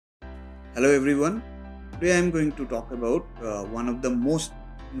Hello everyone. Today I am going to talk about one of the most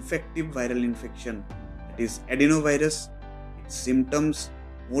infective viral infection, that is adenovirus, its symptoms,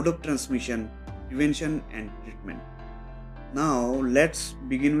 mode of transmission, prevention and treatment. Now let's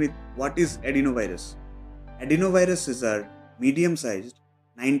begin with what is adenovirus. Adenoviruses are medium-sized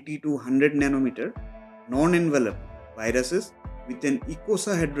 90 to 100 nanometer non-enveloped viruses with an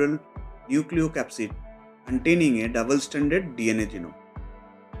icosahedral nucleocapsid containing a double-stranded DNA genome.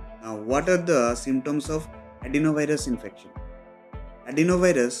 Now, what are the symptoms of adenovirus infection?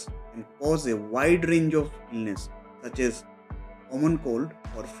 Adenovirus can cause a wide range of illness such as common cold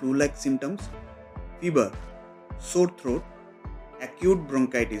or flu-like symptoms, fever, sore throat, acute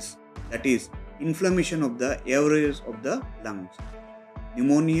bronchitis, that is inflammation of the airways of the lungs,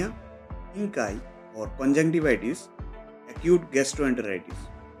 pneumonia, pink eye or conjunctivitis, acute gastroenteritis.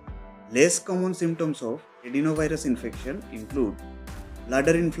 Less common symptoms of adenovirus infection include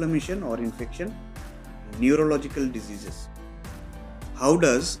bladder inflammation or infection, neurological diseases. How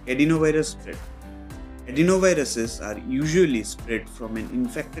does adenovirus spread? Adenoviruses are usually spread from an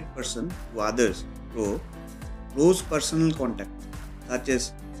infected person to others through close personal contact, such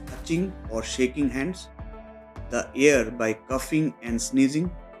as touching or shaking hands, the air by coughing and sneezing,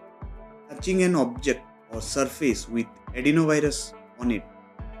 touching an object or surface with adenovirus on it,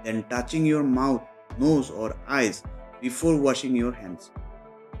 then touching your mouth, nose or eyes before washing your hands.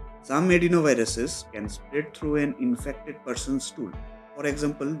 Some adenoviruses can spread through an infected person's stool, for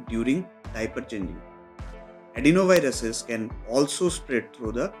example during diaper changing. Adenoviruses can also spread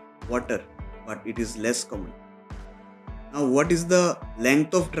through the water, but it is less common. Now, what is the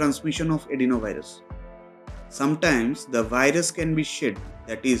length of transmission of adenovirus? Sometimes the virus can be shed,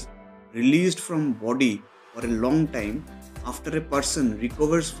 that is released from body for a long time after a person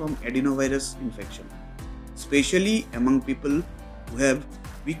recovers from adenovirus infection, especially among people who have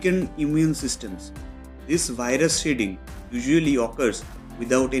weakened immune systems. This virus shedding usually occurs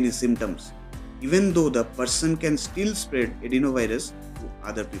without any symptoms, even though the person can still spread adenovirus to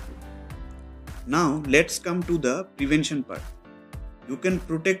other people. Now let's come to the prevention part. You can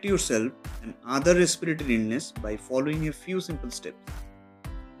protect yourself and other respiratory illness by following a few simple steps.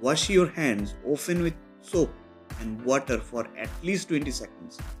 Wash your hands often with soap and water for at least 20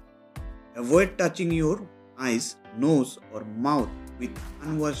 seconds. Avoid touching your eyes, nose or mouth with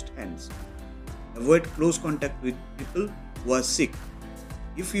unwashed hands. Avoid close contact with people who are sick.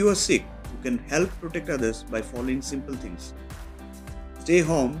 If you are sick, you can help protect others by following simple things. Stay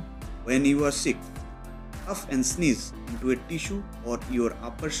home when you are sick. Cough and sneeze into a tissue or your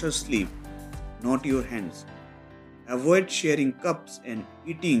upper shirt sleeve, not your hands. Avoid sharing cups and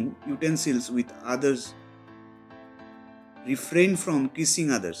eating utensils with others. Refrain from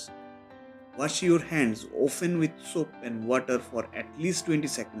kissing others. Wash your hands often with soap and water for at least 20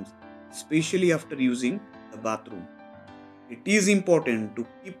 seconds, especially after using the bathroom. It is important to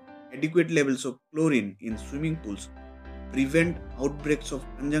keep adequate levels of chlorine in swimming pools to prevent outbreaks of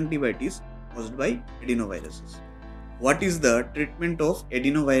conjunctivitis caused by adenoviruses. What is the treatment of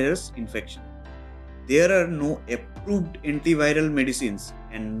adenovirus infection? There are no approved antiviral medicines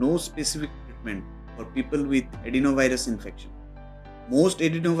and no specific treatment for people with adenovirus infection. Most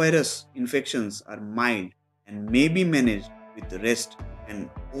adenovirus infections are mild and may be managed with rest and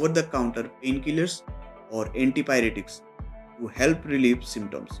over-the-counter painkillers or antipyretics to help relieve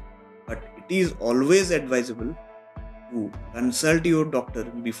symptoms. But it is always advisable to consult your doctor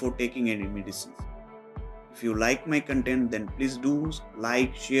before taking any medicines. If you like my content, then please do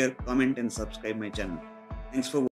like, share, comment and subscribe my channel. Thanks for watching.